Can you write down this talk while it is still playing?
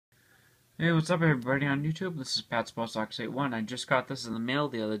Hey, what's up everybody on YouTube? This is PatSpotsOx81. I just got this in the mail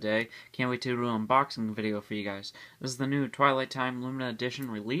the other day. Can't wait to do an unboxing video for you guys. This is the new Twilight Time Limited Edition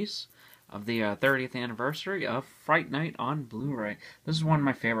release of the 30th anniversary of Fright Night on Blu-ray. This is one of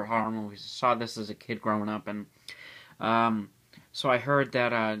my favorite horror movies. I saw this as a kid growing up, and so I heard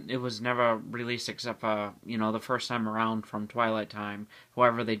that it was never released except the first time around from Twilight Time.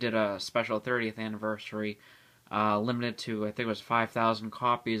 However, they did a special 30th anniversary limited to, I think it was 5,000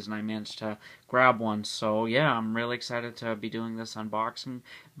 copies, and I managed to grab one. So yeah, I'm really excited to be doing this unboxing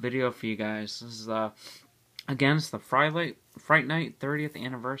video for you guys. This is again, it's the Fright Night 30th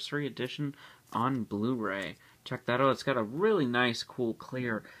Anniversary Edition on Blu-ray. Check that out. It's got a really nice, cool,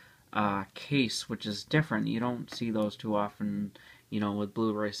 clear case, which is different. You don't see those too often, with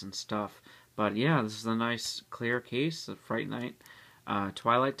Blu-rays and stuff. But yeah, this is a nice, clear case, the Fright Night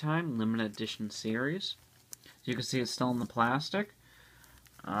Twilight Time Limited Edition series. You can see it's still in the plastic.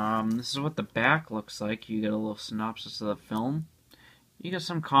 This is what the back looks like. You get a little synopsis of the film. You get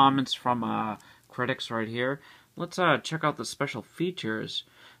some comments from critics right here. Let's check out the special features.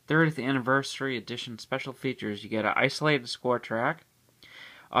 30th Anniversary Edition special features. You get an isolated score track,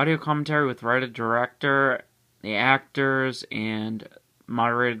 audio commentary with writer-director, the actors, and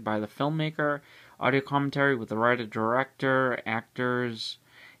moderated by the filmmaker. Audio commentary with the writer-director, actors,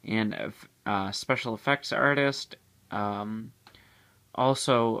 and special effects artist,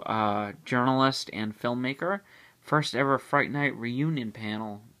 also journalist and filmmaker. First ever Fright Night reunion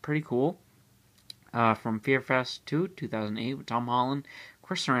panel, pretty cool. From Fear Fest 2, 2008, with Tom Holland,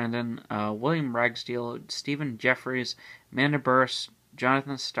 Chris Sarandon, William Ragsdale, Stephen Jeffries, Amanda Burse,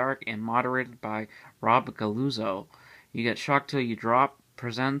 Jonathan Stark, and moderated by Rob Galuzzo. You get Shock Till You Drop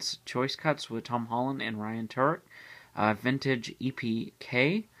presents Choice Cuts with Tom Holland and Ryan Turek. Vintage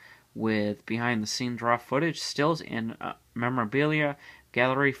EPK with behind-the-scenes raw footage, stills, and memorabilia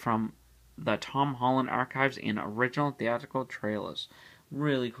gallery from the Tom Holland archives and original theatrical trailers.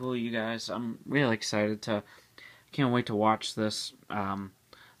 Really cool, you guys. I'm really excited can't wait to watch this. Like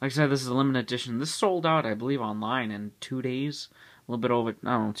I said, this is a limited edition. This sold out, I believe, online in 2 days. A little bit over,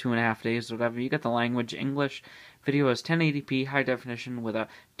 I don't know, 2.5 days or whatever. You get the language English. Video is 1080p high definition with a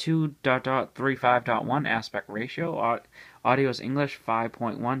 2.35.1 aspect ratio. Audio is English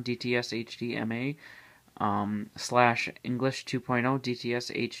 5.1 DTS HDMA / English 2.0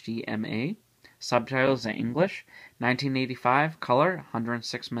 DTS HDMA. Subtitles in English. 1985 color,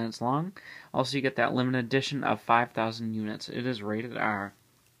 106 minutes long. Also, you get that limited edition of 5,000 units. It is rated R.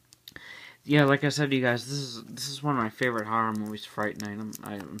 Yeah, like I said to you guys, this is one of my favorite horror movies, Fright Night.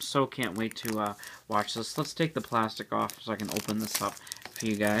 I'm so can't wait to watch this. Let's take the plastic off so I can open this up for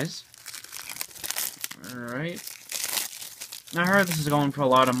you guys. Alright. I heard this is going for a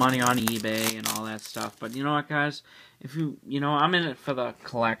lot of money on eBay and all that stuff, but you know what, guys? If I'm in it for the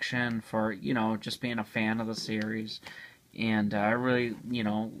collection, for, just being a fan of the series. And I really,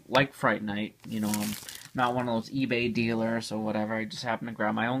 like Fright Night. I'm not one of those eBay dealers or whatever. I just happen to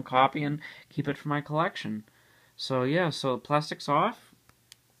grab my own copy and keep it for my collection. So, yeah, so the plastic's off.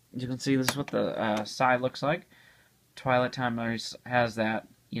 As you can see, this is what the side looks like. Twilight Time has that,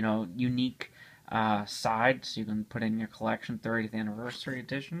 unique side, so you can put in your collection, 30th Anniversary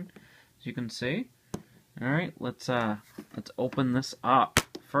Edition, as you can see. Alright, let's open this up.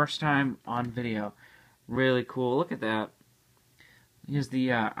 First time on video. Really cool. Look at that. Here's the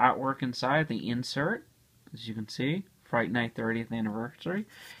artwork inside, the insert, as you can see, Fright Night 30th Anniversary.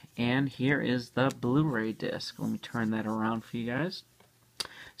 And here is the Blu-ray disc. Let me turn that around for you guys,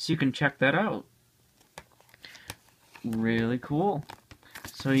 so you can check that out. Really cool.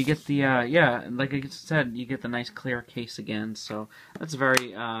 So you get the, yeah, like I said, you get the nice clear case again, so that's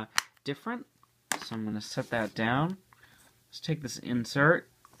very different. So I'm going to set that down. Let's take this insert.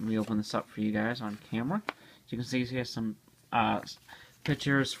 Let me open this up for you guys on camera. As you can see, here's some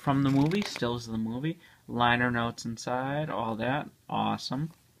pictures from the movie, stills of the movie, liner notes inside, all that.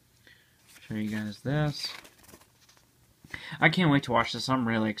 Awesome. Show you guys this. I can't wait to watch this. I'm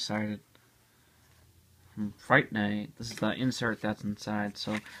really excited. From Fright Night. This is the insert that's inside,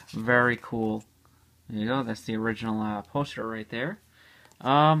 so very cool. There you go. That's the original poster right there.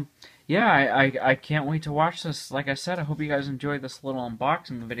 Yeah, I can't wait to watch this. Like I said, I hope you guys enjoyed this little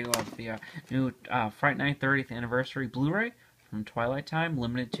unboxing video of the new Fright Night 30th Anniversary Blu-ray from Twilight Time,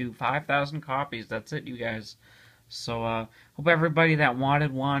 limited to 5,000 copies. That's it, you guys. So, hope everybody that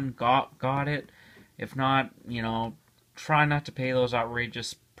wanted one got it. If not, try not to pay those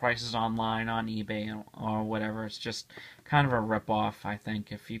outrageous prices online on eBay or whatever. It's just kind of a rip-off, I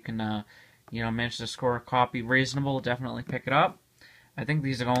think. If you can, manage to score a copy reasonable, definitely pick it up. I think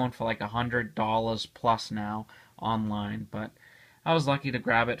these are going for like $100 plus now online, but I was lucky to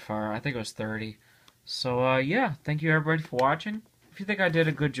grab it for, I think it was 30. So, yeah, thank you everybody for watching. If you think I did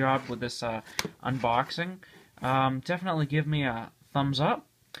a good job with this unboxing, definitely give me a thumbs up.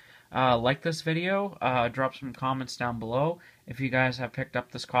 Like this video, drop some comments down below if you guys have picked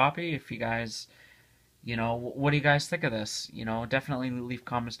up this copy, if you guys, what do you guys think of this? Definitely leave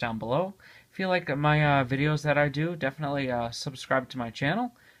comments down below. If you like my videos that I do, definitely subscribe to my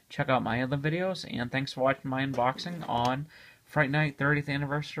channel, check out my other videos, and thanks for watching my unboxing on Fright Night 30th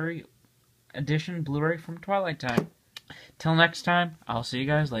Anniversary Edition Blu-ray from Twilight Time. Till next time, I'll see you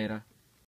guys later.